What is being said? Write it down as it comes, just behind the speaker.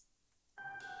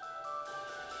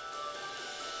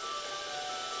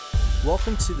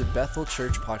Welcome to the Bethel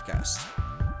Church Podcast.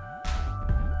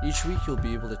 Each week you'll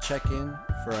be able to check in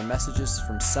for our messages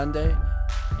from Sunday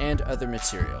and other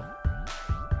material.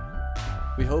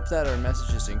 We hope that our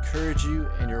messages encourage you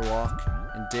in your walk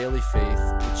in daily faith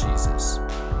with Jesus.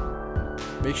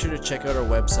 Make sure to check out our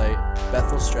website,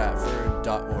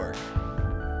 bethelstratford.org.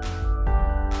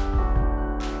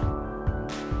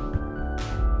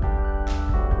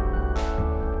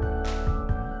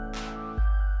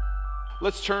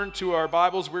 Let's turn to our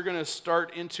Bibles. We're going to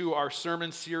start into our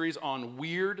sermon series on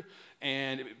weird,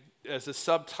 and as the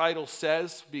subtitle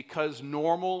says, because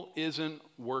normal isn't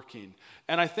working.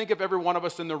 And I think if every one of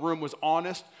us in the room was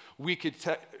honest, we could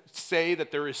say that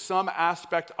there is some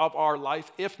aspect of our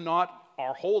life, if not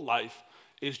our whole life,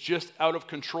 is just out of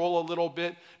control a little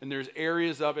bit, and there's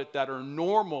areas of it that are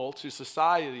normal to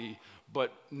society,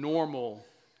 but normal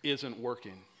isn't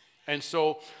working. And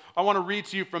so I want to read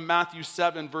to you from Matthew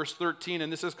 7, verse 13,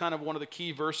 and this is kind of one of the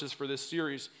key verses for this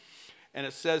series. And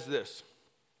it says this: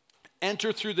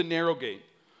 "Enter through the narrow gate,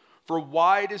 for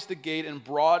wide is the gate and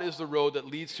broad is the road that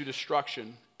leads to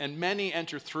destruction, and many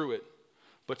enter through it.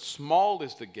 But small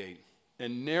is the gate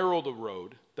and narrow the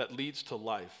road that leads to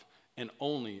life, and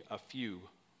only a few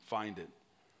find it."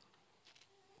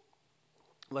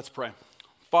 Let's pray.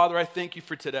 Father, I thank you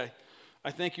for today. I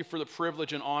thank you for the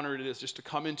privilege and honor it is just to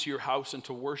come into your house and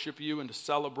to worship you and to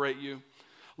celebrate you.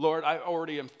 Lord, I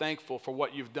already am thankful for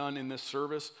what you've done in this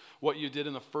service, what you did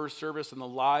in the first service, and the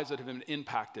lives that have been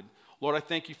impacted. Lord, I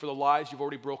thank you for the lives you've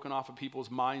already broken off of people's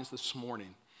minds this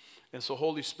morning. And so,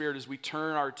 Holy Spirit, as we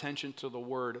turn our attention to the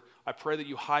word, I pray that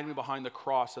you hide me behind the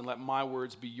cross and let my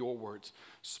words be your words.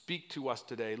 Speak to us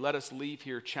today. Let us leave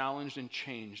here challenged and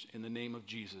changed in the name of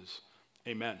Jesus.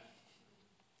 Amen.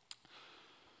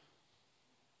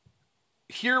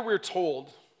 Here we're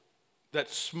told that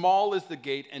small is the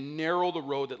gate and narrow the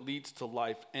road that leads to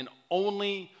life, and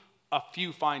only a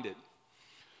few find it.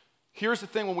 Here's the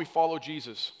thing: when we follow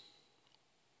Jesus,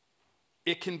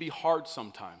 it can be hard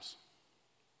sometimes.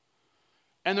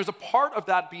 And there's a part of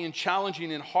that being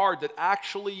challenging and hard that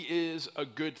actually is a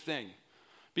good thing.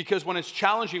 Because when it's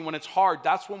challenging, when it's hard,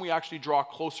 that's when we actually draw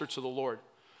closer to the Lord.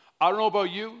 I don't know about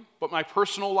you, but my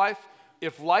personal life,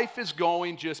 if life is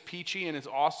going just peachy and it's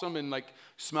awesome and like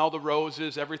smell the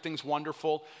roses, everything's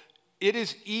wonderful, it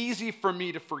is easy for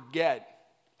me to forget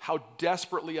how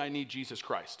desperately I need Jesus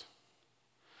Christ.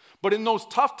 But in those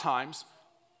tough times,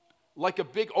 like a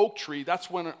big oak tree,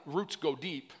 that's when roots go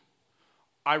deep.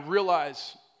 I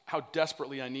realize how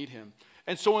desperately I need him.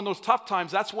 And so in those tough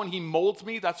times, that's when he molds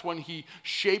me, that's when he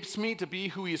shapes me to be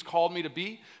who he's called me to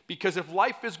be. Because if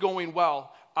life is going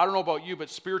well, I don't know about you, but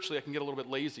spiritually I can get a little bit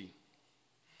lazy.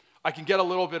 I can get a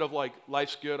little bit of like,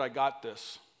 life's good, I got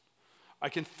this. I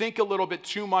can think a little bit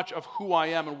too much of who I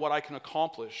am and what I can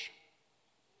accomplish.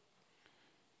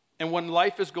 And when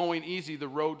life is going easy, the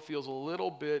road feels a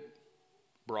little bit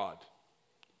broad.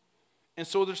 And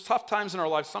so there's tough times in our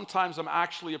lives. Sometimes I'm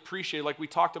actually appreciating, like we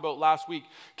talked about last week,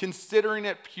 considering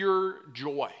it pure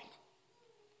joy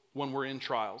when we're in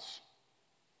trials.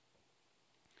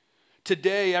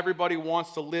 Today, everybody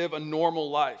wants to live a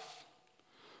normal life.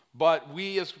 But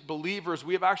we as believers,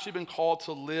 we have actually been called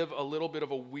to live a little bit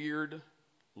of a weird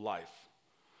life.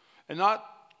 And not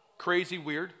crazy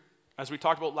weird, as we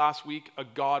talked about last week, a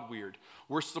God weird.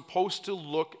 We're supposed to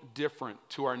look different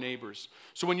to our neighbors.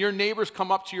 So when your neighbors come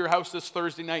up to your house this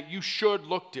Thursday night, you should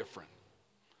look different.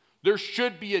 There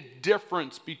should be a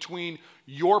difference between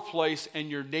your place and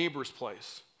your neighbor's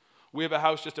place. We have a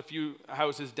house just a few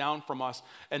houses down from us,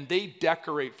 and they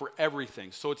decorate for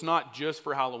everything. So it's not just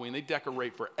for Halloween. They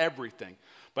decorate for everything.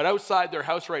 But outside their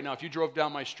house right now, if you drove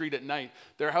down my street at night,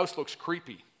 their house looks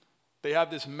creepy. They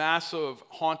have this massive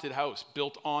haunted house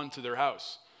built onto their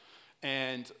house.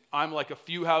 And I'm like a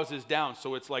few houses down,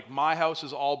 so it's like my house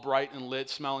is all bright and lit,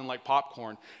 smelling like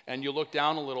popcorn. And you look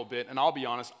down a little bit, and I'll be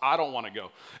honest, I don't want to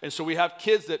go. And so we have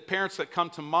parents that come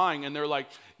to mine, and they're like,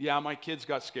 yeah, my kids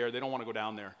got scared. They don't want to go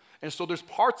down there. And so there's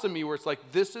parts of me where it's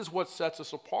like, this is what sets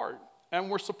us apart. And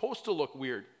we're supposed to look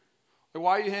weird. Like,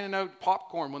 why are you handing out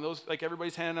popcorn when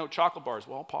everybody's handing out chocolate bars?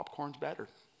 Well, popcorn's better.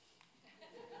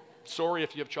 Sorry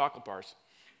if you have chocolate bars.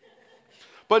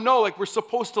 But no, we're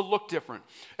supposed to look different.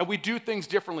 And we do things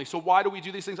differently. So why do we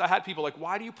do these things? I had people like,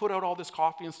 why do you put out all this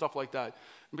coffee and stuff like that?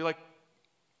 And be like,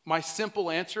 my simple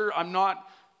answer, I'm not,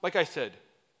 like I said,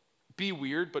 be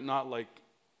weird, but not like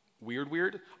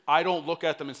weird. I don't look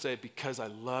at them and say, because I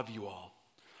love you all.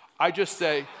 I just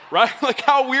say, right? Like,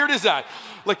 how weird is that?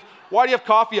 Like, why do you have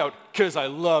coffee out? Because I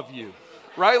love you,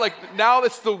 right? Like, now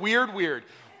it's the weird.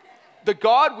 The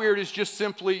God weird is just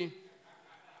simply,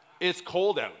 it's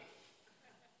cold out.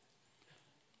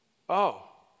 Oh,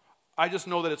 I just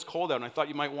know that it's cold out, and I thought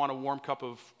you might want a warm cup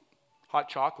of hot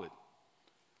chocolate.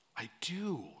 I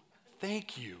do.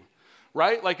 Thank you.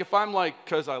 Right? Like if I'm like,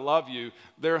 because I love you,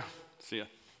 see ya.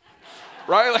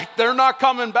 Right? Like they're not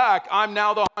coming back. I'm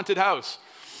now the haunted house.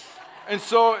 And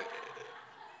so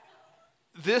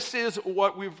this is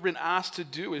what we've been asked to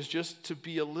do, is just to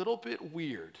be a little bit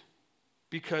weird.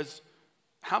 Because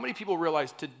how many people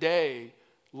realize today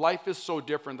life is so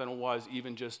different than it was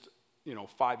even just,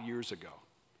 5 years ago?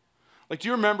 Like, do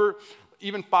you remember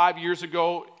even 5 years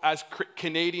ago, as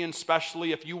Canadians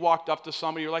especially, if you walked up to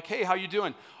somebody, you're like, hey, how you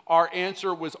doing? Our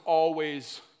answer was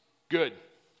always good.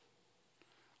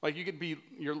 Like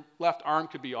your left arm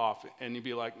could be off, and you'd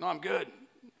be like, no, I'm good.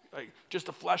 Like, just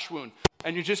a flesh wound.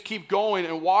 And you just keep going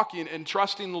and walking and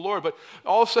trusting the Lord. But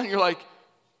all of a sudden you're like,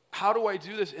 how do I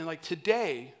do this? And like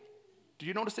today, do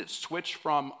you notice it switched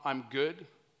from I'm good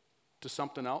to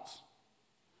something else?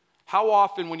 How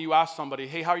often when you ask somebody,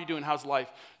 hey, how are you doing? How's life?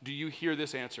 Do you hear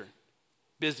this answer?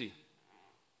 Busy.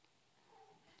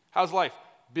 How's life?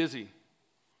 Busy.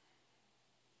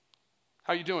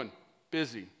 How you doing?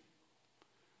 Busy.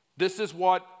 This is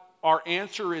what our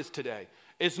answer is today.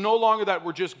 It's no longer that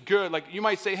we're just good. Like you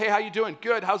might say, hey, how you doing?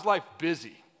 Good. How's life?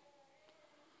 Busy.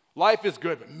 Life is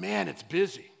good, but man, it's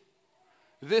busy.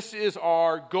 This is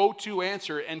our go-to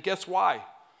answer, and guess why?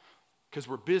 Because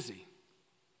we're busy.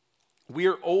 We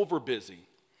are over busy.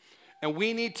 And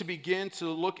we need to begin to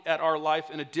look at our life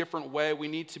in a different way. We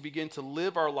need to begin to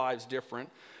live our lives different.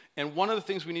 And one of the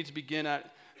things we need to begin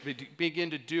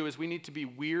to do is we need to be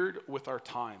weird with our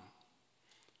time.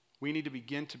 We need to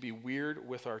begin to be weird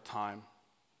with our time.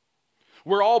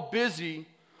 We're all busy,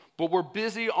 but we're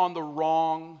busy on the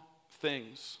wrong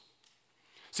things.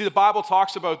 See, the Bible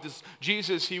talks about this.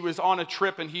 Jesus, he was on a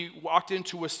trip and he walked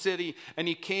into a city and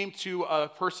he came to a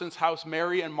person's house,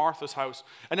 Mary and Martha's house.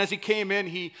 And as he came in,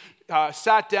 he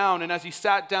sat down. And as he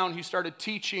sat down, he started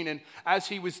teaching. And as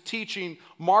he was teaching,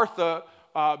 Martha,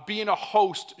 being a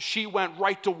host, she went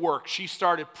right to work. She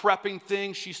started prepping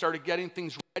things. She started getting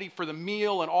things ready for the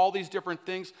meal and all these different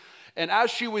things. And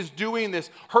as she was doing this,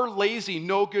 her lazy,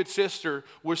 no good sister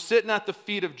was sitting at the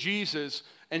feet of Jesus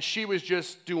and she was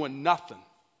just doing nothing.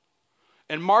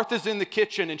 And Martha's in the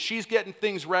kitchen, and she's getting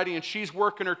things ready, and she's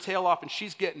working her tail off, and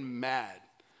she's getting mad.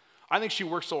 I think she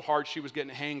worked so hard, she was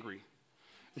getting hangry.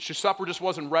 And her supper just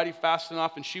wasn't ready fast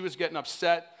enough, and she was getting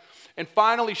upset. And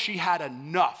finally, she had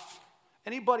enough.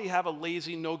 Anybody have a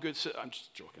lazy, no good sister? I'm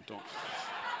just joking, don't.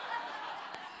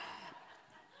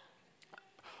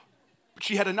 But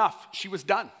she had enough. She was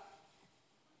done.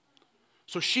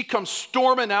 So she comes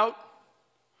storming out,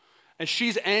 and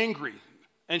she's angry,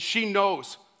 and she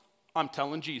knows, I'm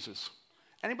telling Jesus.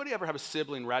 Anybody ever have a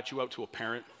sibling rat you out to a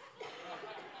parent?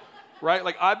 Right?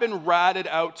 Like I've been ratted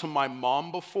out to my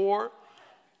mom before,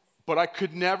 but I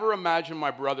could never imagine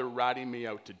my brother ratting me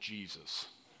out to Jesus.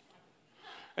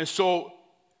 And so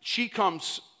she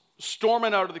comes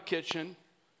storming out of the kitchen.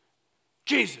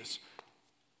 Jesus,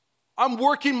 I'm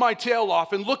working my tail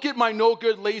off, and look at my no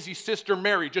good lazy sister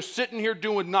Mary just sitting here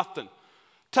doing nothing.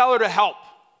 Tell her to help.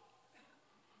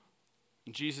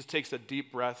 And Jesus takes a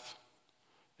deep breath.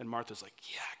 And Martha's like,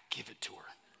 yeah, give it to her.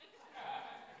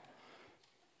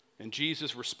 And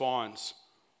Jesus responds,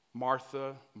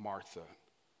 Martha, Martha.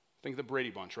 Think of the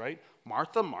Brady Bunch, right?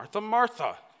 Martha, Martha,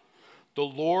 Martha. The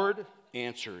Lord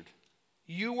answered,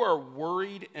 you are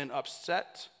worried and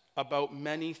upset about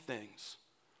many things.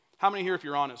 How many here, if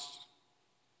you're honest,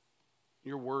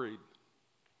 you're worried,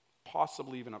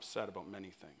 possibly even upset about many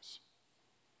things?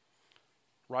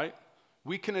 Right?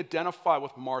 We can identify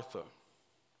with Martha.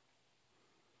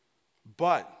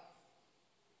 But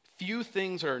few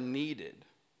things are needed,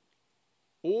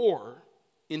 or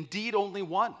indeed only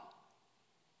one.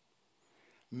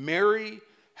 Mary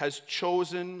has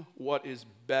chosen what is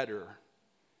better,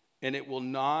 and it will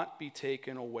not be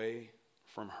taken away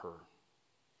from her.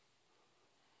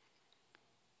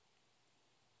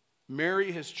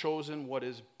 Mary has chosen what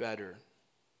is better.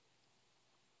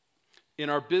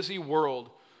 In our busy world,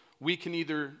 we can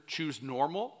either choose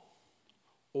normal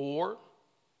or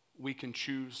we can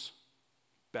choose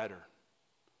better.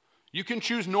 You can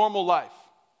choose normal life.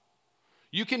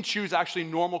 You can choose actually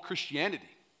normal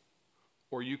Christianity,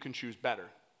 or you can choose better.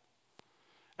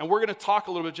 And we're going to talk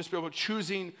a little bit just about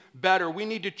choosing better. We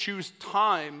need to choose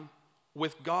time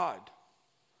with God.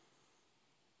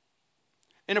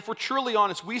 And if we're truly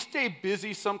honest, we stay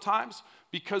busy sometimes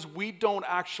because we don't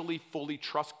actually fully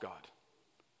trust God.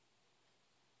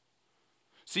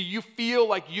 See, you feel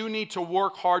like you need to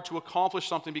work hard to accomplish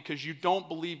something because you don't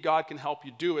believe God can help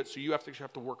you do it, so you have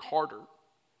to work harder.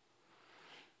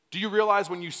 Do you realize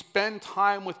when you spend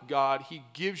time with God, he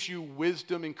gives you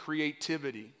wisdom and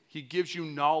creativity. He gives you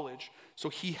knowledge. So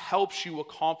he helps you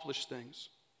accomplish things.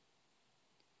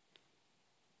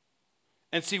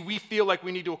 And see, we feel like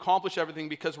we need to accomplish everything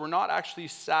because we're not actually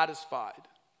satisfied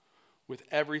with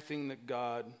everything that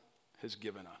God has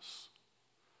given us.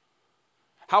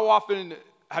 How often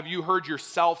have you heard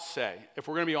yourself say, if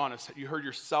we're going to be honest, have you heard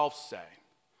yourself say,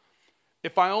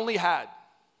 if I only had,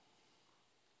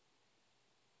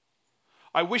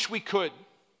 I wish we could.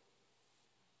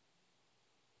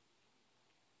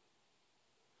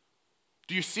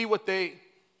 Do you see what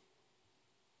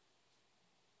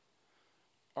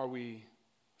are we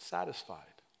satisfied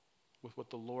with what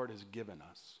the Lord has given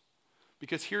us?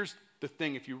 Because here's the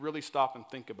thing, if you really stop and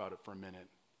think about it for a minute,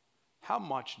 how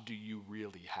much do you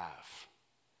really have?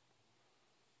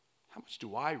 How much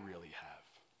do I really have?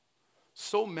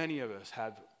 So many of us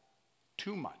have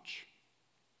too much.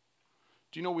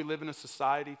 Do you know we live in a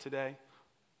society today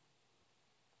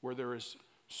where there is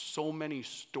so many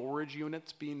storage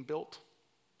units being built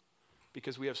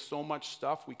because we have so much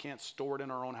stuff we can't store it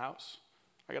in our own house?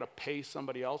 I got to pay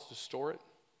somebody else to store it.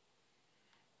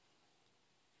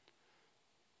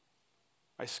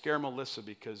 I scare Melissa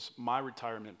because my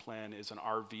retirement plan is an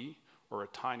RV or a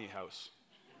tiny house.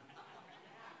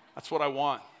 That's what I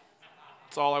want.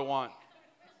 That's all I want.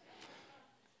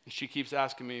 And she keeps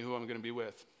asking me who I'm going to be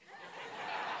with.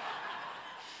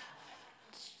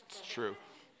 It's true.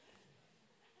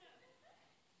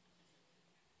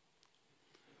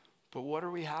 But what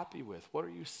are we happy with? What are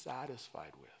you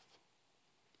satisfied with?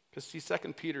 Because see,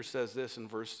 2 Peter says this in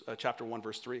chapter 1,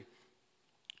 verse 3.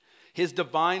 His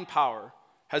divine power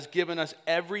has given us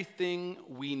everything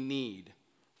we need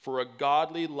for a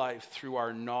godly life through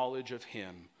our knowledge of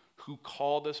him who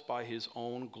called us by his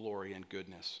own glory and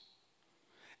goodness.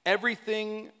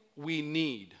 Everything we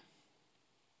need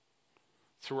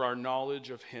through our knowledge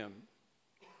of him.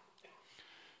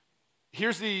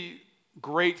 Here's the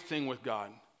great thing with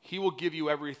God. He will give you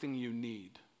everything you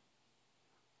need.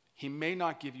 He may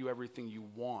not give you everything you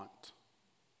want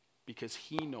because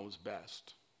he knows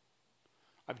best.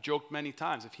 I've joked many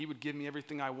times, if he would give me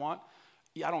everything I want,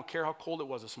 I don't care how cold it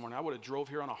was this morning, I would have drove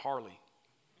here on a Harley.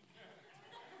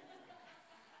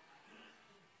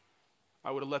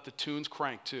 I would have let the tunes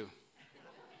crank too.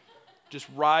 Just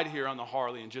ride here on the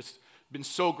Harley and just been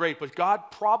so great. But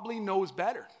God probably knows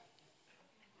better.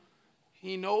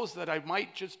 He knows that I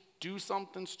might just do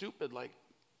something stupid like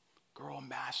grow a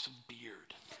massive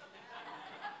beard,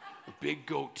 a big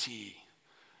goatee.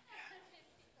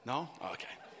 No? Okay.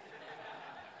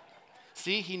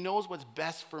 See, he knows what's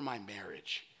best for my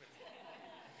marriage.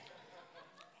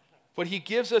 But he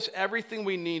gives us everything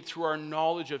we need through our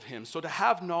knowledge of him. So to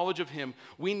have knowledge of him,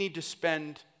 we need to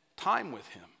spend time with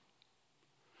him.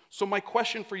 So my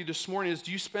question for you this morning is,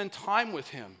 do you spend time with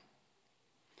him?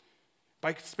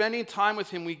 By spending time with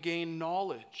him, we gain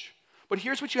knowledge. But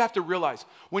here's what you have to realize.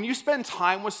 When you spend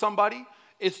time with somebody,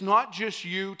 it's not just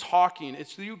you talking.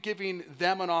 It's you giving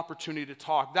them an opportunity to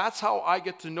talk. That's how I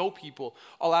get to know people.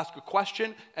 I'll ask a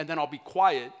question, and then I'll be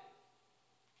quiet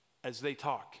as they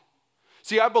talk.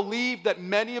 See, I believe that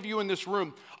many of you in this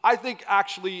room, I think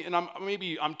actually, and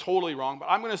I'm totally wrong, but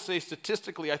I'm going to say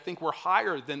statistically, I think we're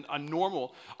higher than a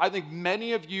normal. I think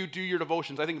many of you do your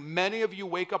devotions. I think many of you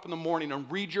wake up in the morning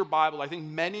and read your Bible. I think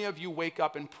many of you wake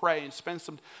up and pray and spend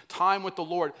some time with the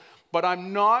Lord. But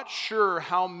I'm not sure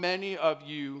how many of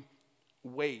you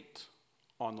wait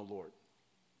on the Lord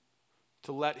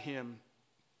to let him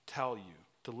tell you,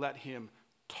 to let him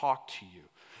talk to you.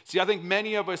 See, I think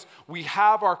many of us, we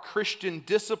have our Christian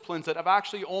disciplines that have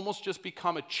actually almost just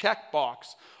become a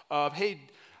checkbox of, hey,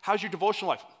 how's your devotional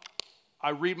life?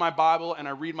 I read my Bible and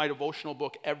I read my devotional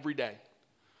book every day.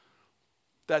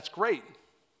 That's great.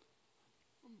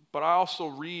 But I also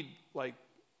read like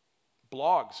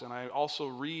blogs and I also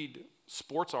read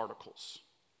sports articles.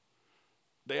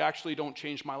 They actually don't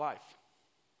change my life.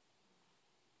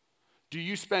 Do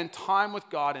you spend time with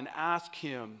God and ask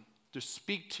him to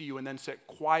speak to you and then sit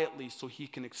quietly so he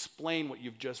can explain what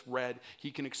you've just read?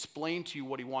 He can explain to you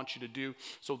what he wants you to do.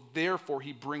 So therefore,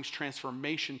 he brings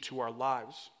transformation to our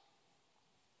lives.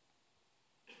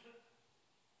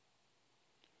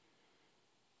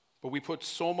 But we put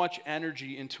so much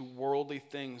energy into worldly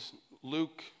things.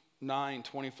 Luke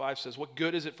 9:25 says, what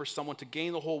good is it for someone to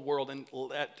gain the whole world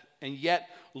and yet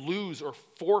lose or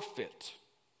forfeit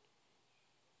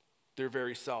their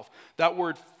very self? That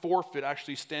word forfeit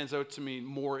actually stands out to me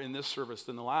more in this service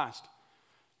than the last.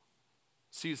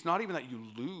 See, it's not even that you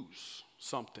lose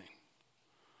something,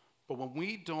 but when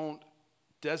we don't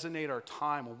designate our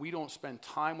time, when we don't spend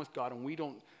time with God and we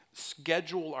don't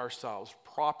schedule ourselves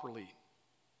properly,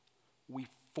 we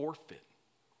forfeit.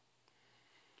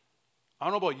 I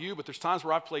don't know about you, but there's times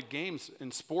where I've played games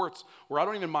in sports where I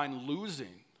don't even mind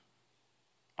losing.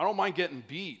 I don't mind getting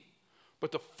beat.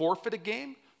 But to forfeit a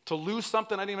game, to lose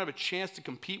something I didn't even have a chance to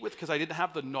compete with because I didn't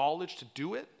have the knowledge to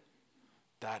do it,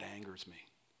 that angers me.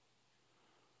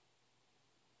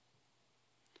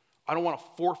 I don't want to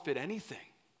forfeit anything.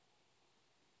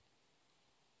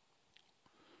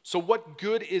 So what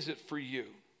good is it for you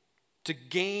to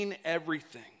gain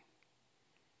everything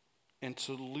and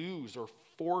to lose or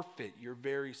forfeit your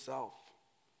very self?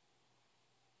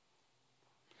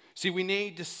 See, we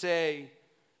need to say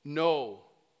no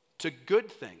to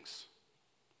good things,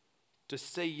 to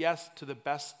say yes to the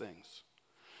best things.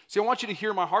 See, I want you to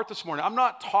hear my heart this morning. I'm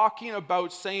not talking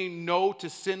about saying no to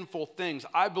sinful things.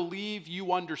 I believe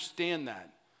you understand that.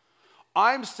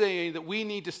 I'm saying that we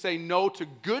need to say no to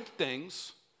good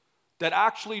things that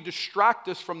actually distract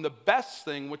us from the best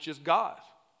thing, which is God.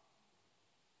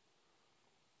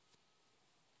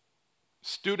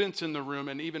 Students in the room,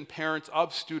 and even parents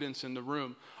of students in the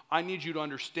room, I need you to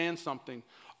understand something.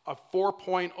 A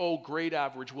 4.0 grade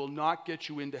average will not get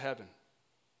you into heaven.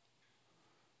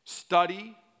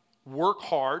 Study, work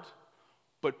hard,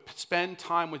 but spend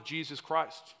time with Jesus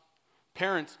Christ.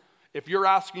 Parents, if you're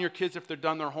asking your kids if they're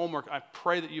done their homework, I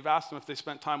pray that you've asked them if they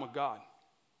spent time with God.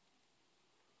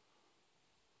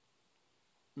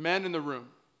 Men in the room,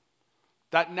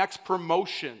 that next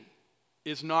promotion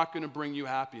is not going to bring you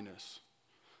happiness.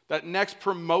 That next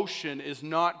promotion is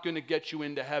not going to get you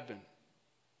into heaven.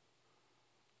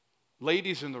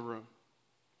 Ladies in the room,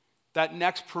 that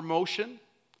next promotion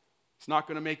is not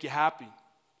going to make you happy.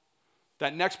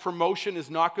 That next promotion is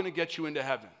not going to get you into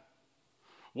heaven.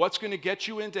 What's going to get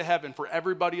you into heaven for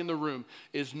everybody in the room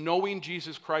is knowing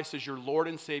Jesus Christ as your Lord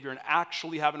and Savior and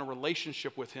actually having a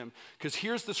relationship with him. Because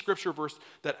here's the scripture verse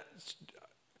that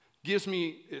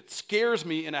it scares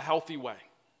me in a healthy way.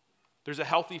 There's a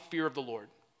healthy fear of the Lord.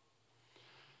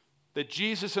 That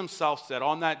Jesus himself said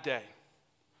on that day,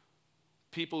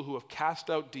 people who have cast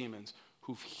out demons,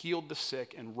 who've healed the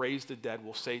sick and raised the dead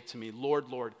will say to me, Lord,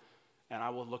 Lord, and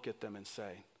I will look at them and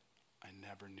say, I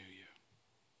never knew you.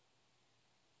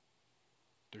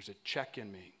 There's a check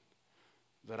in me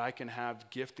that I can have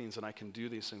giftings and I can do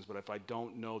these things, but if I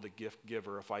don't know the gift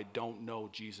giver, if I don't know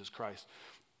Jesus Christ,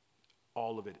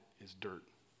 all of it is dirt.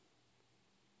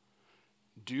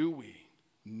 Do we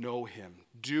know him?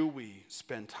 Do we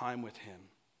spend time with him?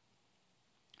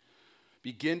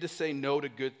 Begin to say no to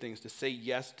good things, to say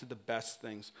yes to the best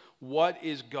things. What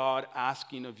is God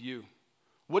asking of you?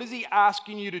 What is he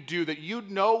asking you to do that you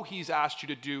know he's asked you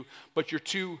to do, but you're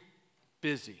too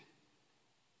busy?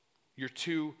 You're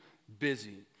too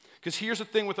busy. Because here's the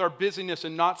thing with our busyness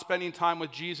and not spending time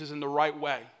with Jesus in the right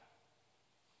way.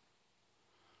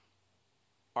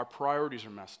 Our priorities are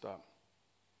messed up.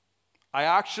 I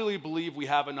actually believe we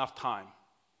have enough time.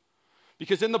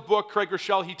 Because in the book, Craig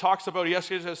Rochelle, he talks about, he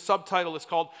has a subtitle, it's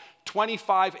called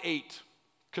 25-8.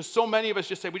 Because so many of us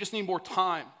just say, we just need more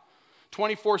time.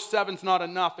 24/7 is not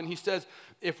enough. And he says,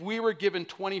 if we were given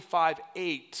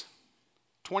 25-8,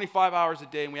 25 hours a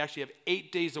day, and we actually have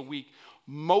 8 days a week,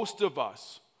 most of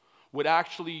us would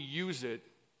actually use it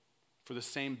for the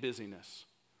same busyness.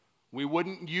 We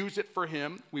wouldn't use it for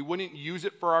him. We wouldn't use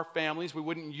it for our families. We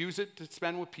wouldn't use it to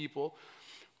spend with people.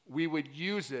 We would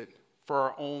use it for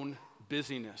our own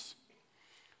busyness.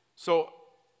 So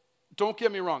don't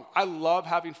get me wrong. I love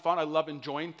having fun. I love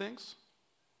enjoying things.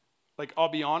 Like, I'll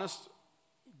be honest,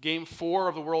 Game 4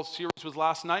 of the World Series was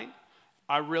last night.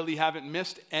 I really haven't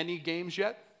missed any games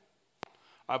yet.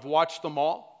 I've watched them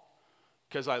all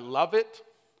because I love it.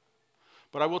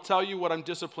 But I will tell you what I'm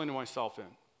disciplining myself in.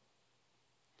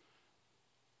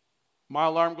 My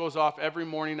alarm goes off every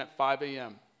morning at 5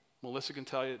 a.m. Melissa can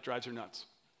tell you it drives her nuts.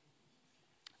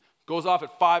 Goes off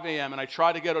at 5 a.m. and I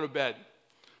try to get out of bed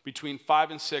between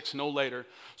 5 and 6, no later,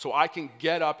 so I can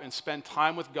get up and spend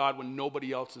time with God when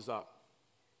nobody else is up.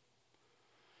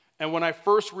 And when I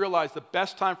first realized the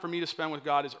best time for me to spend with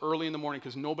God is early in the morning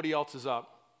because nobody else is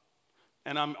up.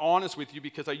 And I'm honest with you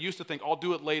because I used to think I'll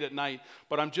do it late at night,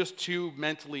 but I'm just too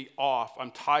mentally off.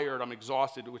 I'm tired, I'm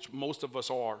exhausted, which most of us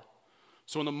are.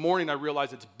 So in the morning I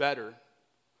realized it's better.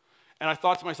 And I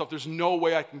thought to myself, there's no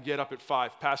way I can get up at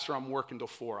 5. Pastor, I'm working till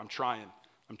 4. I'm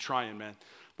trying, man.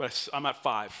 But I'm at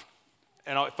 5.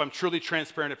 And if I'm truly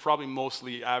transparent, it probably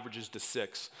mostly averages to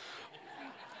 6.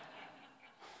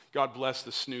 God bless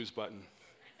the snooze button.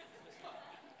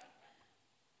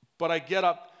 But I get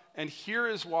up, and here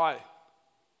is why.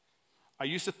 I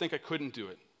used to think I couldn't do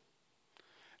it.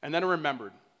 And then I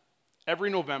remembered.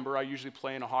 Every November, I usually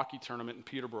play in a hockey tournament in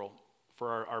Peterborough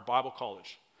for our Bible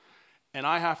college. And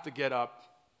I have to get up,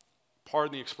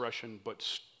 pardon the expression, but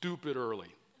stupid early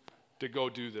to go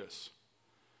do this.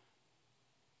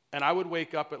 And I would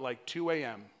wake up at like 2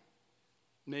 a.m.,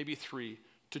 maybe 3,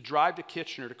 to drive to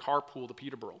Kitchener to carpool to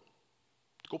Peterborough,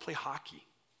 to go play hockey.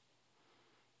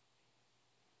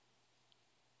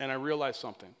 And I realized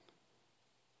something.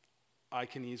 I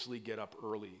can easily get up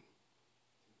early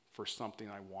for something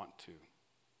I want to.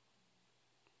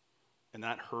 And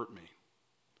that hurt me.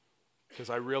 Because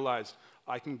I realized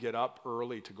I can get up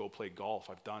early to go play golf.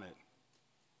 I've done it.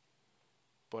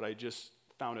 But I just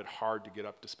found it hard to get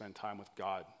up to spend time with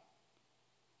God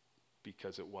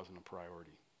because it wasn't a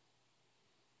priority.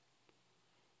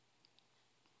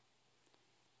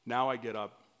 Now I get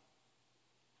up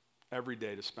every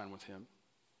day to spend with him.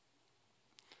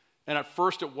 And at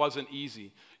first it wasn't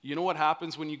easy. You know what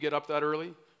happens when you get up that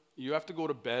early? You have to go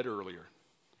to bed earlier.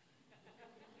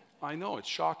 I know, it's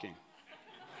shocking.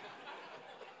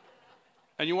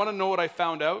 And you want to know what I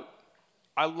found out?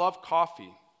 I love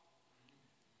coffee.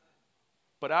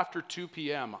 But after 2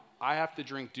 p.m., I have to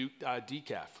drink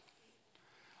decaf.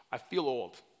 I feel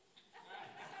old.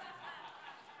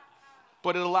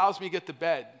 But it allows me to get to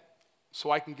bed so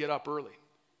I can get up early.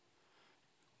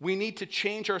 We need to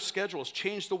change our schedules,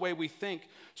 change the way we think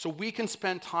so we can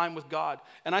spend time with God.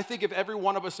 And I think if every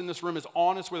one of us in this room is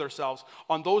honest with ourselves,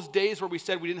 on those days where we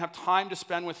said we didn't have time to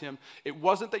spend with him, it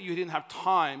wasn't that you didn't have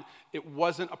time, it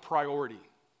wasn't a priority.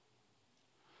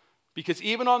 Because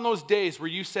even on those days where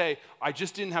you say, I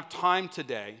just didn't have time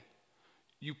today,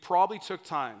 you probably took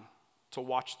time to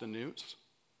watch the news.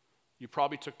 You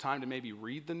probably took time to maybe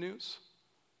read the news.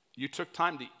 You took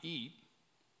time to eat.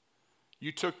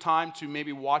 You took time to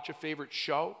maybe watch a favorite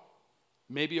show.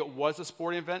 Maybe it was a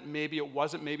sporting event. Maybe it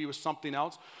wasn't. Maybe it was something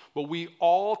else. But we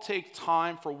all take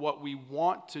time for what we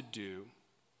want to do.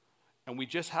 And we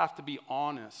just have to be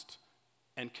honest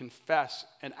and confess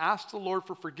and ask the Lord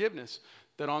for forgiveness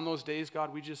that on those days,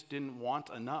 God, we just didn't want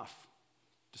enough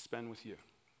to spend with you.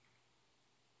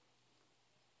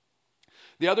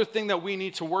 The other thing that we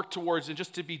need to work towards, and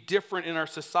just to be different in our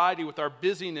society with our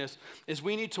busyness, is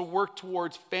we need to work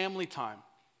towards family time.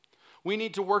 We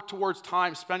need to work towards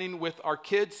time spending with our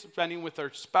kids, spending with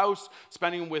our spouse,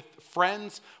 spending with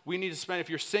friends. We need to spend,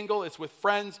 if you're single, it's with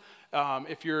friends.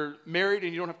 If you're married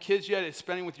and you don't have kids yet, it's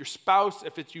spending with your spouse.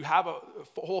 If you have a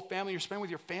whole family, you're spending with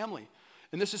your family.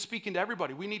 And this is speaking to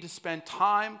everybody. We need to spend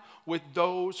time with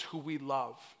those who we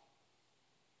love.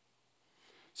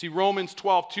 See, Romans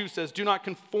 12:2 says, do not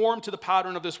conform to the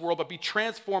pattern of this world, but be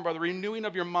transformed by the renewing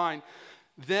of your mind.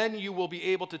 Then you will be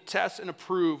able to test and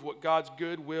approve what God's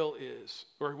good will is,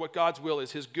 or what God's will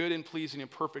is, his good and pleasing and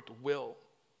perfect will.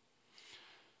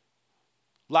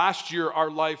 Last year, our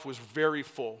life was very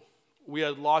full. We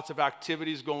had lots of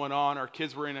activities going on. Our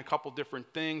kids were in a couple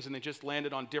different things, and they just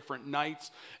landed on different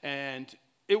nights. And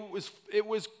it was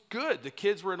good. The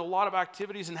kids were in a lot of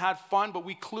activities and had fun, but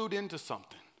we clued into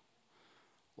something.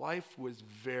 Life was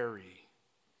very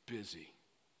busy,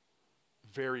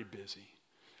 very busy.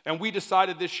 And we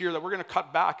decided this year that we're going to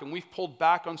cut back, and we've pulled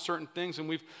back on certain things,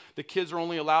 and the kids are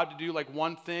only allowed to do like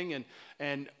one thing,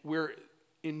 and we're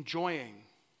enjoying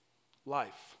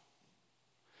life.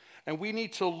 And we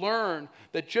need to learn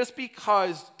that just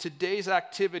because today's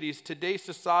activities, today's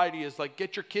society is like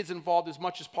get your kids involved as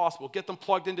much as possible, get them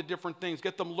plugged into different things,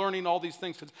 get them learning all these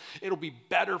things because it'll be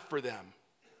better for them.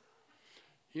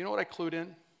 You know what I clued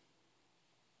in?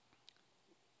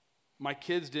 My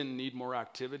kids didn't need more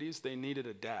activities, they needed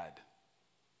a dad.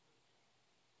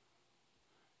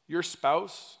 Your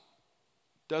spouse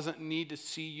doesn't need to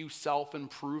see you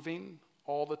self-improving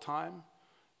all the time.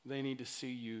 They need to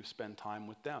see you spend time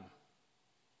with them.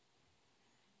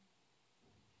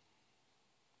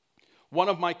 One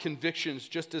of my convictions,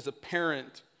 just as a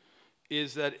parent,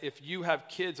 is that if you have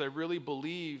kids, I really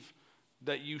believe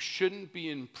that you shouldn't be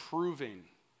improving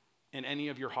in any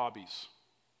of your hobbies.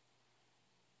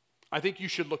 I think you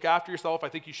should look after yourself. I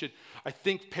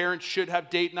think parents should have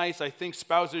date nights. I think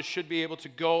spouses should be able to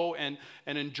go and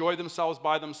enjoy themselves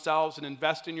by themselves and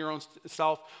invest in your own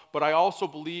self. But I also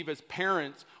believe as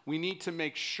parents, we need to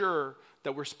make sure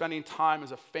that we're spending time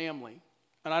as a family.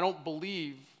 And I don't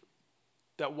believe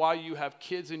that while you have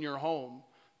kids in your home,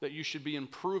 that you should be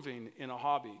improving in a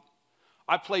hobby.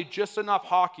 I play just enough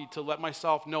hockey to let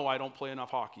myself know I don't play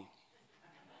enough hockey.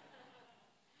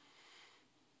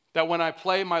 That when I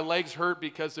play, my legs hurt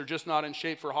because they're just not in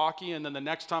shape for hockey, and then the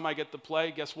next time I get to play,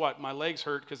 guess what? My legs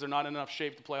hurt because they're not in enough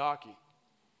shape to play hockey.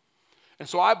 And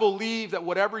so I believe that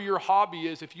whatever your hobby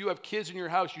is, if you have kids in your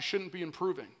house, you shouldn't be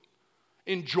improving.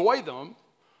 Enjoy them,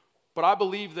 But I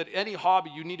believe that any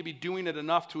hobby, you need to be doing it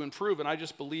enough to improve, and I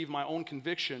just believe my own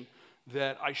conviction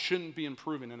that I shouldn't be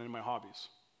improving in any of my hobbies.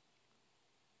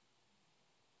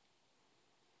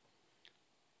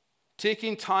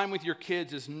 Taking time with your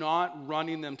kids is not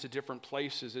running them to different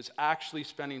places. It's actually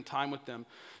spending time with them.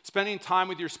 Spending time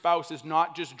with your spouse is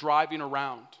not just driving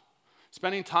around.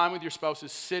 Spending time with your spouse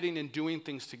is sitting and doing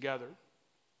things together.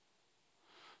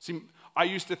 See, I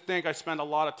used to think I spent a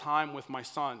lot of time with my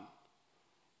son,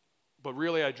 but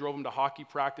really I drove him to hockey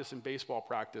practice and baseball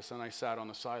practice, and I sat on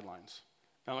the sidelines.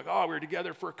 And I'm like, oh, we were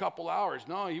together for a couple hours.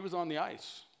 No, he was on the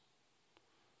ice.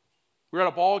 We were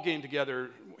at a ball game together.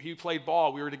 He played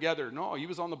ball. We were together. No, he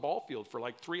was on the ball field for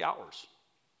like 3 hours.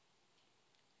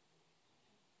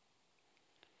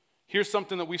 Here's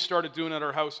something that we started doing at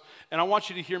our house, and I want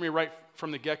you to hear me right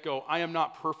from the get-go. I am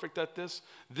not perfect at this.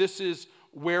 This is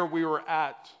where we were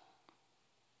at.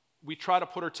 We try to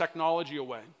put our technology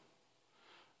away.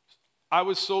 I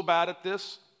was so bad at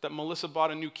this that Melissa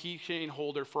bought a new keychain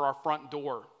holder for our front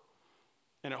door,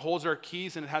 and it holds our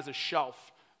keys, and it has a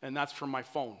shelf, and that's from my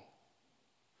phone.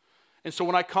 And so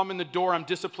when I come in the door, I'm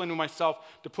disciplining myself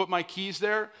to put my keys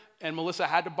there, and Melissa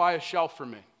had to buy a shelf for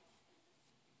me.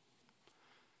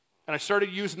 And I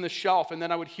started using the shelf, and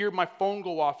then I would hear my phone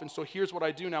go off, and so here's what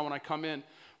I do now when I come in.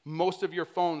 Most of your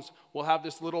phones will have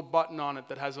this little button on it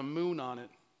that has a moon on it.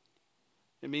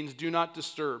 It means do not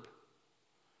disturb.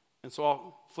 And so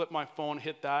I'll flip my phone,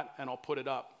 hit that, and I'll put it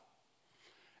up.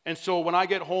 And so when I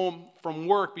get home from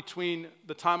work, between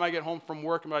the time I get home from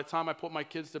work and by the time I put my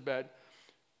kids to bed,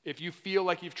 if you feel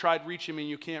like you've tried reaching me and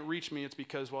you can't reach me, it's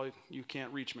because, well, you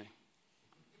can't reach me.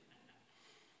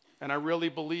 And I really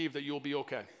believe that you'll be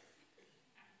okay.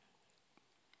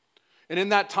 And in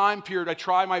that time period, I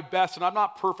try my best, and I'm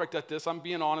not perfect at this. I'm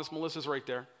being honest. Melissa's right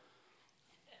there.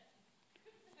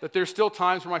 That there's still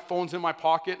times where my phone's in my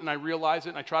pocket, and I realize it,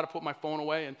 and I try to put my phone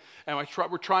away. And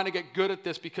we're trying to get good at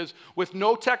this, because with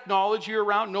no technology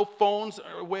around, no phones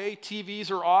away, TVs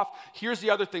are off. Here's the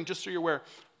other thing, just so you're aware.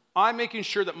 I'm making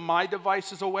sure that my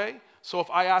device is away, so if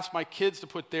I ask my kids to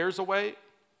put theirs away,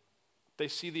 they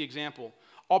see the example.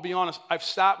 I'll be honest, I've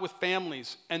sat with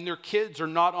families, and their kids are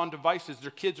not on devices.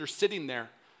 Their kids are sitting there,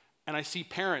 and I see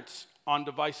parents on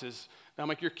devices. And I'm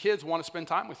like, your kids want to spend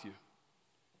time with you.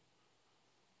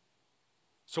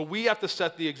 So we have to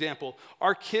set the example.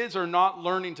 Our kids are not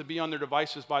learning to be on their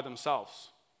devices by themselves.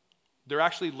 They're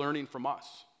actually learning from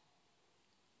us.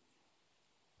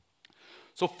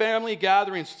 So family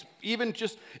gatherings, even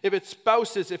just if it's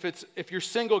spouses, if you're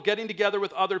single, getting together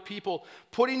with other people,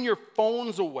 putting your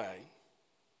phones away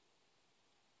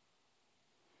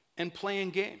and playing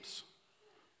games.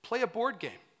 Play a board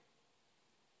game.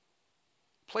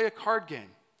 Play a card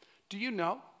game. Do you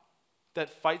know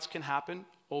that fights can happen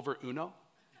over Uno?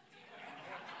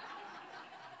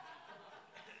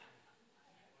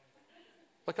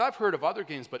 Like, I've heard of other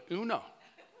games, but Uno.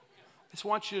 I just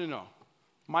want you to know,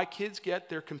 my kids get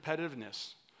their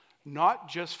competitiveness not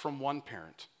just from one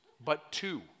parent, but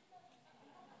two.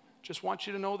 Just want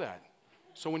you to know that.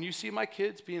 So when you see my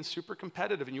kids being super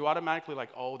competitive and you automatically like,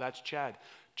 oh, that's Chad,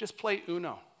 just play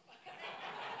Uno.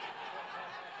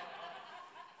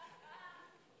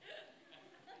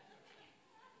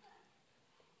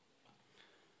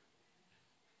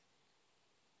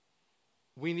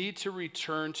 We need to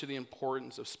return to the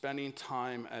importance of spending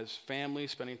time as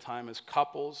families, spending time as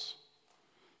couples.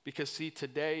 Because see,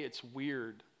 today it's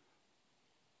weird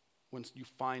when you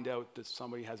find out that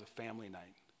somebody has a family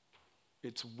night.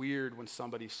 It's weird when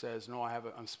somebody says, no,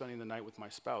 I'm spending the night with my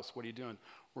spouse. What are you doing?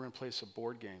 We're going to play some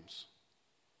board games.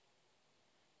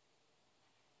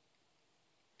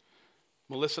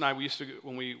 Melissa and I,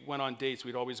 when we went on dates,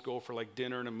 we'd always go for like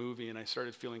dinner and a movie, and I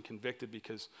started feeling convicted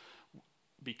because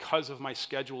of my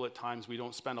schedule at times, we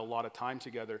don't spend a lot of time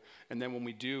together. And then when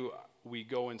we do, we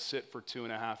go and sit for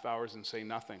 2.5 hours and say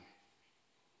nothing.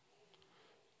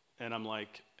 And I'm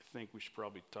like, I think we should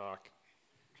probably talk.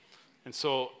 And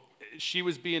so she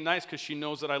was being nice because she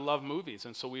knows that I love movies,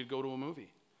 and so we'd go to a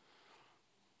movie.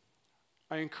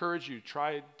 I encourage you,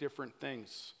 try different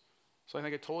things. So I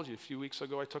think I told you a few weeks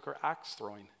ago I took her axe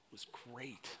throwing. It was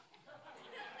great.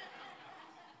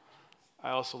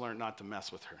 I also learned not to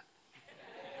mess with her.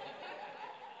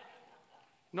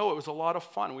 No, it was a lot of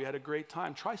fun. We had a great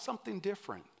time. Try something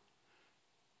different.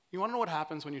 You want to know what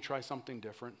happens when you try something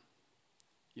different?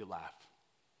 You laugh.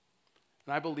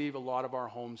 And I believe a lot of our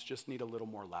homes just need a little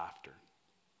more laughter.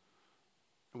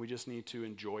 And we just need to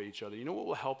enjoy each other. You know what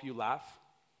will help you laugh?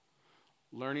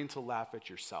 Learning to laugh at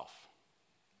yourself.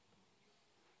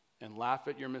 And laugh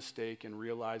at your mistake and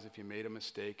realize if you made a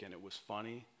mistake and it was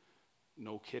funny,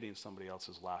 no kidding, somebody else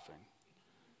is laughing.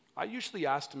 I usually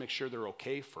ask to make sure they're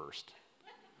okay first.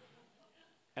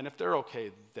 And if they're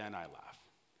okay, then I laugh.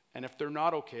 And if they're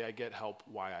not okay, I get help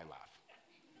why I laugh.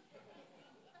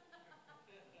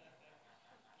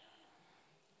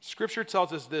 Scripture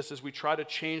tells us this as we try to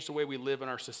change the way we live in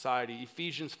our society.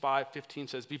 Ephesians 5:15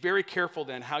 says, "Be very careful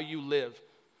then how you live,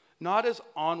 not as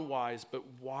unwise, but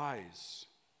wise,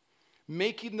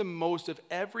 making the most of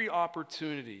every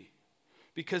opportunity,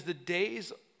 because the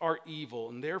days are evil,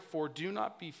 and therefore do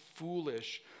not be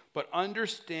foolish, but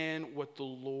understand what the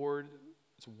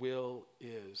Lord's will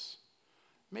is."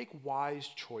 Make wise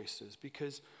choices,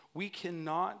 because we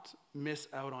cannot miss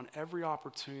out on every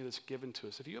opportunity that's given to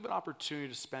us. If you have an opportunity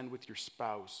to spend with your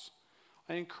spouse,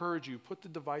 I encourage you, put the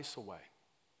device away.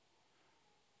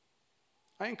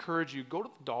 I encourage you, go to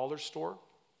the dollar store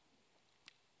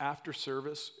after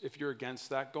service. If you're against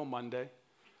that, go Monday.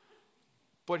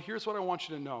 But here's what I want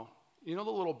you to know. You know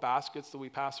the little baskets that we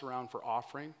pass around for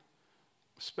offering?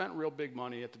 Spent real big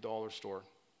money at the dollar store.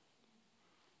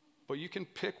 But you can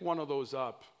pick one of those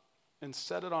up and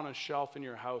set it on a shelf in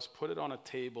your house, put it on a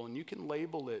table, and you can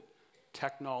label it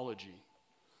technology.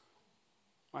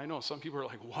 I know some people are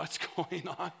like, what's going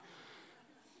on?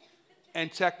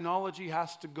 And technology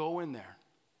has to go in there.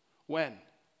 When?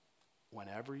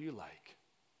 Whenever you like.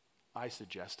 I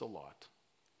suggest a lot.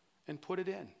 And put it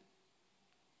in.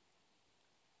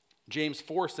 James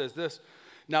 4 says this,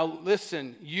 "Now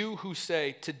listen, you who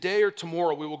say, today or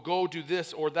tomorrow we will go do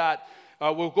this or that,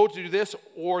 we'll go to this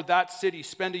or that city,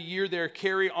 spend a year there,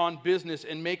 carry on business,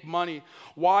 and make money.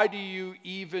 Why?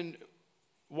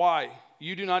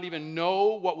 You do not even know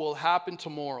what will happen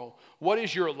tomorrow. What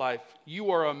is your life? You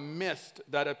are a mist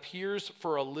that appears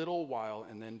for a little while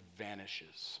and then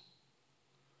vanishes."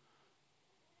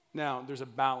 Now, there's a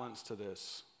balance to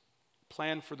this.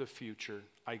 Plan for the future,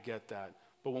 I get that.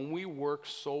 But when we work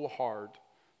so hard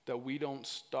that we don't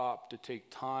stop to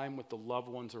take time with the loved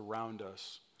ones around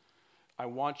us, I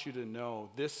want you to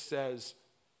know, this says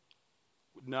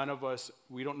none of us,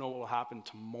 we don't know what will happen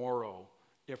tomorrow.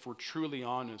 If we're truly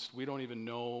honest, we don't even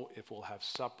know if we'll have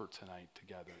supper tonight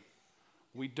together.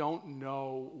 We don't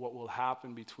know what will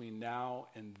happen between now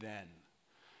and then.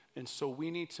 And so we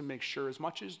need to make sure, as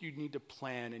much as you need to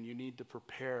plan and you need to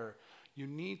prepare, you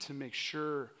need to make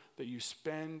sure that you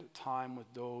spend time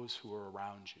with those who are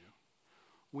around you.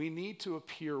 We need to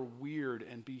appear weird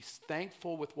and be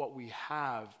thankful with what we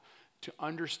have, to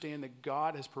understand that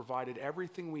God has provided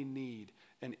everything we need,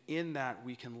 and in that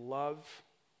we can love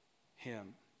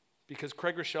him. Because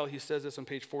Craig Rochelle, he says this on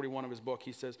page 41 of his book,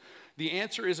 he says, "The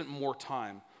answer isn't more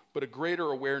time, but a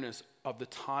greater awareness of the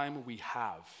time we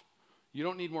have." You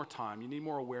don't need more time, you need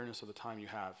more awareness of the time you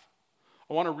have.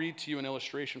 I want to read to you an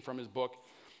illustration from his book,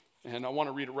 and I want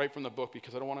to read it right from the book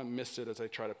because I don't want to miss it as I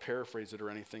try to paraphrase it or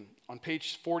anything. On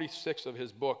page 46 of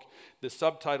his book, the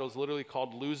subtitle is literally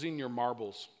called "Losing Your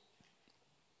Marbles."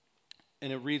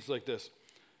 And it reads like this: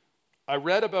 "I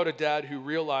read about a dad who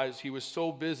realized he was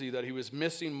so busy that he was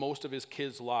missing most of his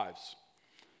kids' lives.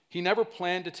 He never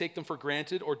planned to take them for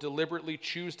granted or deliberately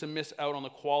choose to miss out on the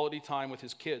quality time with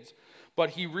his kids.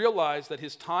 But he realized that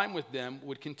his time with them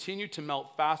would continue to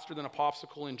melt faster than a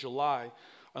popsicle in July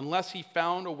unless he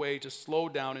found a way to slow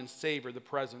down and savor the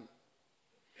present.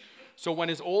 So when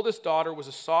his oldest daughter was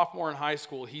a sophomore in high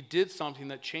school, he did something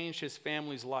that changed his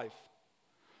family's life.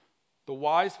 The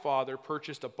wise father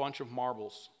purchased a bunch of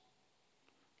marbles.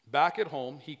 Back at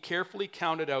home, he carefully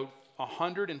counted out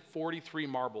 143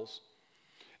 marbles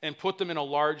and put them in a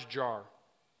large jar.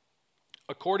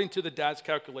 According to the dad's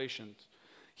calculations,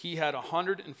 he had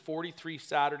 143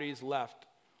 Saturdays left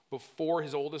before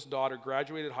his oldest daughter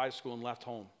graduated high school and left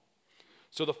home.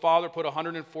 So the father put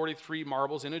 143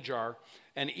 marbles in a jar,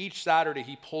 and each Saturday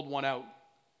he pulled one out.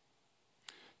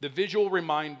 The visual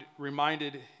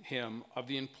reminded him of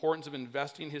the importance of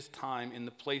investing his time in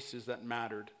the places that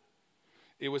mattered.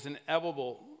 It was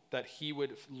inevitable that he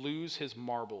would lose his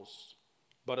marbles,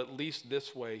 but at least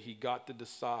this way he got to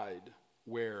decide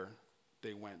where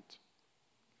they went.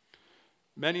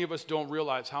 Many of us don't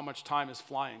realize how much time is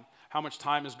flying, how much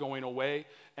time is going away,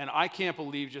 and I can't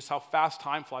believe just how fast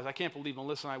time flies. I can't believe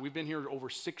Melissa and I, we've been here over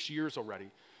 6 years already.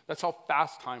 That's how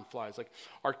fast time flies. Like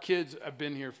our kids have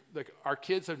been here, our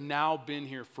kids have now been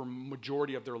here for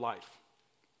majority of their life.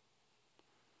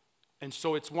 And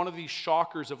so it's one of these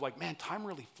shockers of like, man, time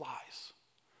really flies.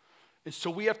 And so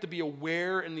we have to be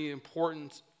aware in the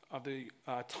importance of the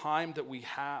time that we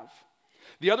have.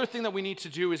 The other thing that we need to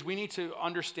do is we need to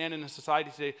understand in a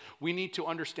society today, we need to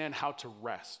understand how to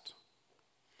rest.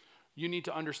 You need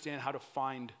to understand how to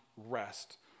find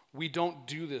rest. We don't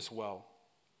do this well.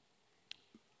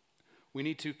 We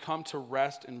need to come to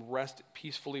rest and rest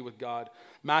peacefully with God.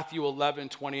 Matthew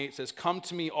 11:28 says, "Come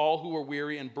to me, all who are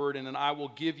weary and burdened, and I will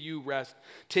give you rest.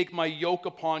 Take my yoke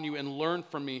upon you and learn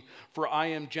from me, for I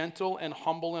am gentle and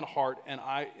humble in heart,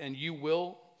 and you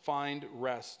will find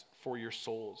rest for your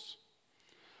souls."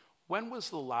 When was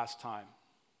the last time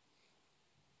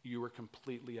you were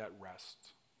completely at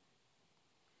rest?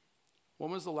 When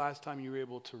was the last time you were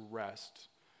able to rest?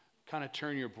 Kind of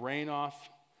turn your brain off,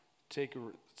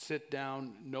 sit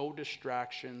down, no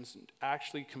distractions,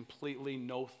 actually completely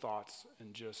no thoughts,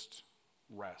 and just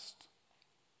rest.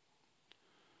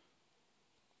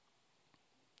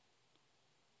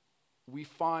 We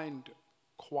find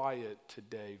quiet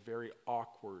today very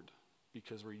awkward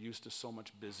because we're used to so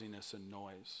much busyness and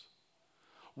noise.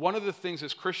 One of the things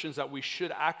as Christians that we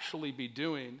should actually be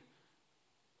doing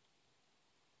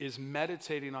is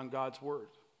meditating on God's word.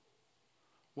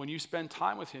 When you spend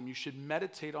time with him, you should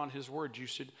meditate on his word. You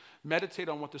should meditate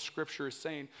on what the scripture is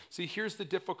saying. See, here's the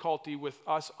difficulty with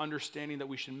us understanding that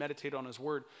we should meditate on his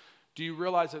word. Do you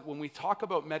realize that when we talk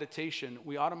about meditation,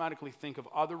 we automatically think of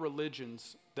other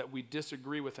religions that we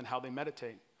disagree with and how they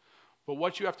meditate? But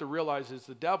what you have to realize is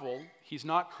the devil, he's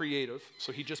not creative,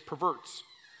 so he just perverts.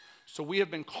 So we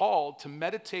have been called to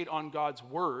meditate on God's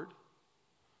word.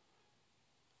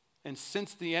 And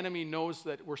since the enemy knows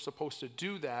that we're supposed to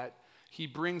do that, he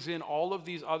brings in all of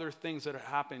these other things that are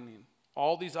happening,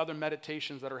 all these other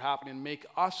meditations that are happening, make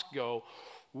us go,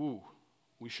 ooh,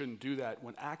 we shouldn't do that,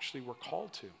 when actually we're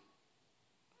called to.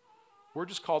 We're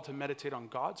just called to meditate on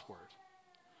God's word.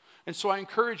 And so I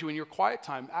encourage you in your quiet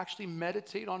time, actually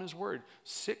meditate on his word.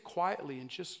 Sit quietly and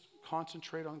just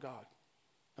concentrate on God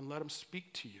and let him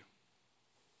speak to you.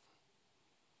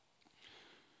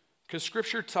 Because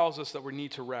scripture tells us that we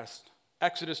need to rest.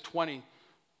 Exodus 20,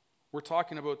 we're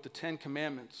talking about the 10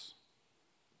 Commandments.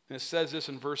 And it says this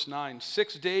in verse 9,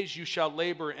 6 days you shall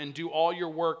labor and do all your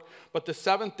work, but the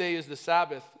seventh day is the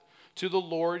Sabbath to the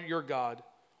Lord your God.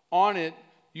 On it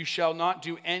you shall not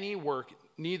do any work,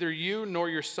 neither you nor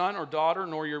your son or daughter,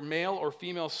 nor your male or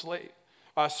female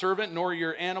servant, nor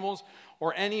your animals,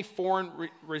 or any foreign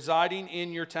residing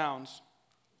in your towns.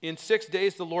 In 6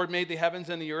 days the Lord made the heavens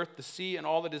and the earth, the sea and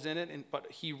all that is in it,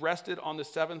 but he rested on the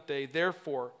seventh day.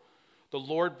 Therefore, the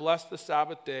Lord blessed the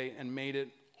Sabbath day and made it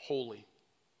holy.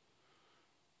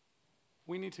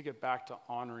 We need to get back to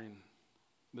honoring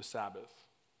the Sabbath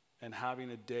and having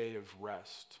a day of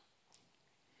rest.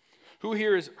 Who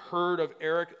here has heard of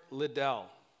Eric Liddell?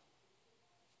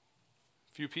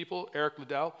 A few people, Eric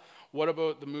Liddell. What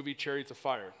about the movie Chariots of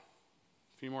Fire?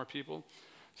 A few more people.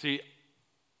 See,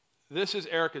 this is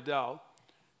Eric Liddell,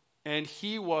 and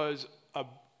he was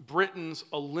Britain's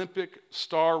Olympic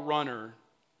star runner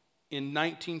in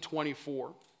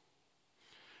 1924.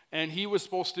 And he was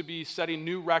supposed to be setting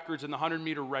new records in the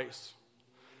 100-meter race.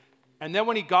 And then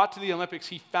when he got to the Olympics,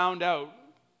 he found out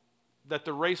that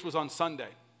the race was on Sunday.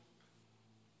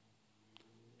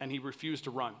 And he refused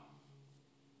to run.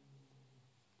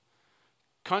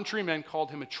 Countrymen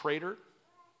called him a traitor.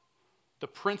 The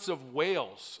Prince of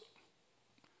Wales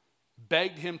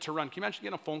begged him to run. Can you imagine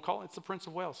getting a phone call? It's the Prince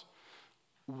of Wales.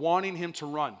 Wanting him to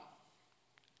run.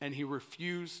 And he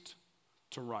refused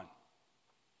to run.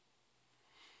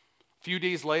 A few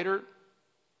days later,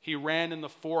 he ran in the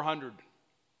 400.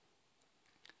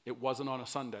 It wasn't on a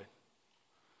Sunday.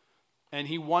 And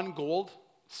he won gold,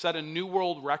 set a new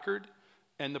world record,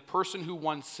 and the person who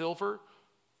won silver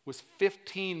was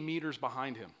 15 meters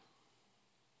behind him.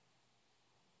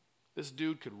 This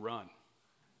dude could run.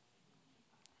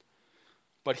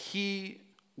 But he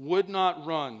would not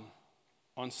run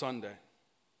on Sunday.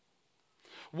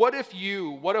 What if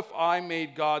I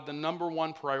made God the number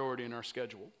one priority in our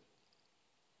schedule?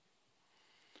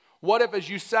 What if as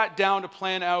you sat down to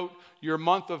plan out your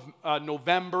month of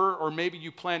November, or maybe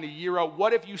you planned a year out,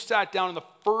 what if you sat down and the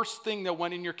first thing that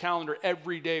went in your calendar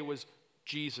every day was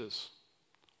Jesus,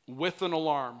 with an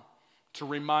alarm to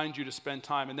remind you to spend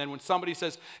time? And then when somebody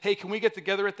says, hey, can we get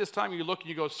together at this time? You look and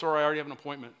you go, sorry, I already have an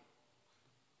appointment.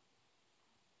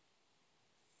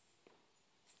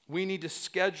 We need to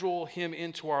schedule him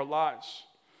into our lives.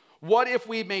 What if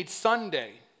we made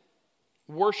Sunday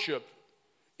worship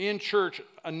in church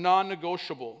a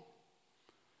non-negotiable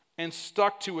and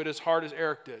stuck to it as hard as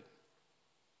Eric did?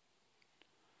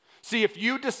 See, if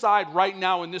you decide right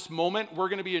now in this moment, we're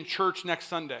going to be in church next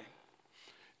Sunday,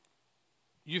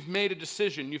 you've made a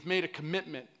decision, you've made a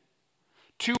commitment.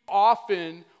 Too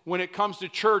often when it comes to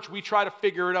church, we try to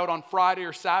figure it out on Friday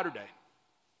or Saturday.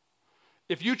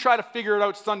 If you try to figure it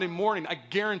out Sunday morning, I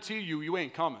guarantee you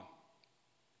ain't coming.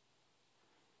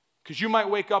 Because you might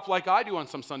wake up like I do on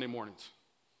some Sunday mornings.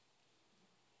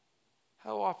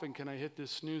 how often can I hit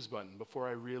this snooze button before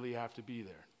I really have to be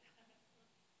there?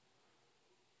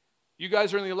 You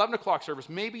guys are in the 11 o'clock service.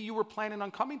 Maybe you were planning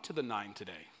on coming to the 9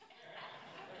 today.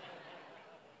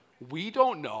 We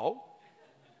don't know.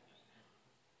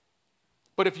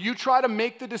 But if you try to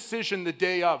make the decision the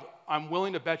day of, I'm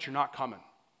willing to bet you're not coming.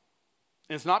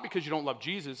 And it's not because you don't love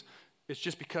Jesus. It's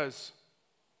just because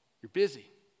you're busy.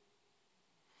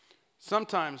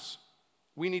 Sometimes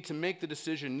we need to make the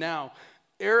decision now.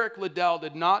 Eric Liddell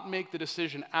did not make the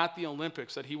decision at the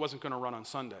Olympics that he wasn't going to run on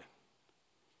Sunday.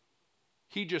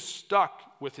 He just stuck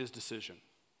with his decision.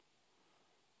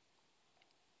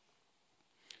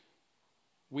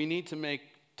 We need to make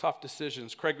tough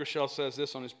decisions. Craig Rochelle says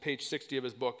this on his page 60 of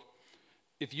his book.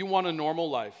 If you want a normal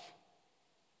life,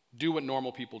 do what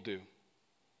normal people do.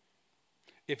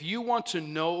 If you want to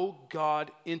know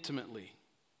God intimately,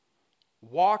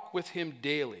 walk with him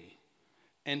daily,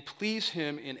 and please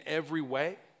him in every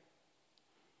way,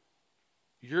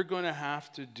 you're going to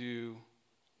have to do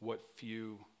what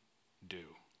few do.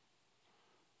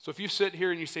 So if you sit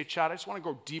here and you say, Chad, I just want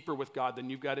to go deeper with God, then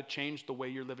you've got to change the way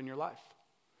you're living your life.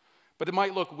 But it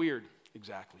might look weird.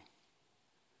 Exactly.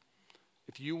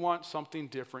 If you want something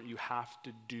different, you have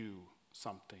to do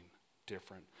something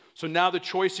different. So now the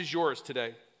choice is yours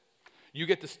today. You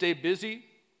get to stay busy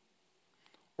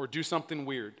or do something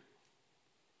weird.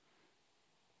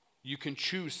 You can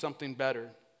choose something better.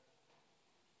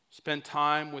 Spend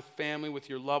time with family, with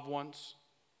your loved ones,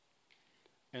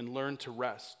 and learn to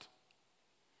rest.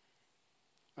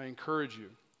 I encourage you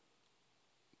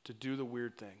to do the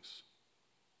weird things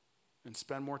and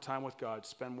spend more time with God,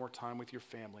 spend more time with your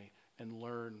family, and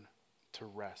learn to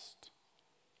rest.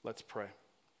 Let's pray.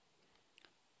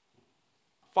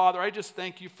 Father, I just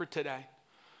thank you for today.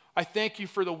 I thank you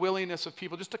for the willingness of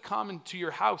people just to come into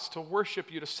your house, to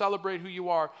worship you, to celebrate who you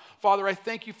are. Father, I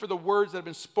thank you for the words that have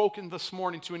been spoken this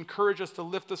morning to encourage us, to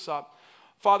lift us up.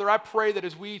 Father, I pray that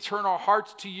as we turn our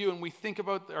hearts to you and we think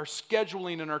about our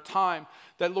scheduling and our time,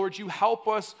 that, Lord, you help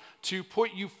us to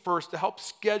put you first, to help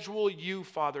schedule you,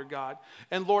 Father God.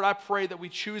 And, Lord, I pray that we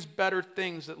choose better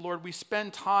things, that, Lord, we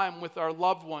spend time with our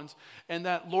loved ones, and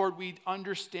that, Lord, we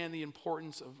understand the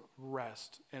importance of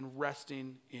rest and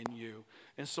resting in you.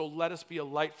 And so let us be a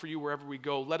light for you wherever we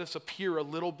go. Let us appear a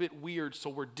little bit weird so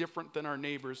we're different than our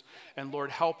neighbors. And, Lord,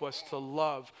 help us to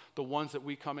love the ones that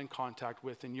we come in contact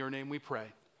with. In your name we pray.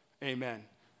 Amen.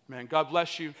 Amen. God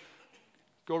bless you.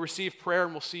 Go receive prayer,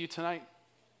 and we'll see you tonight.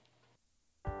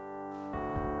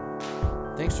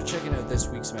 Thanks for checking out this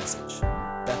week's message,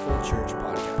 Bethel Church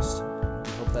Podcast.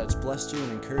 We hope that it's blessed you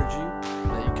and encouraged you,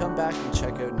 and that you come back and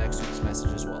check out next week's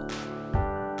message as well.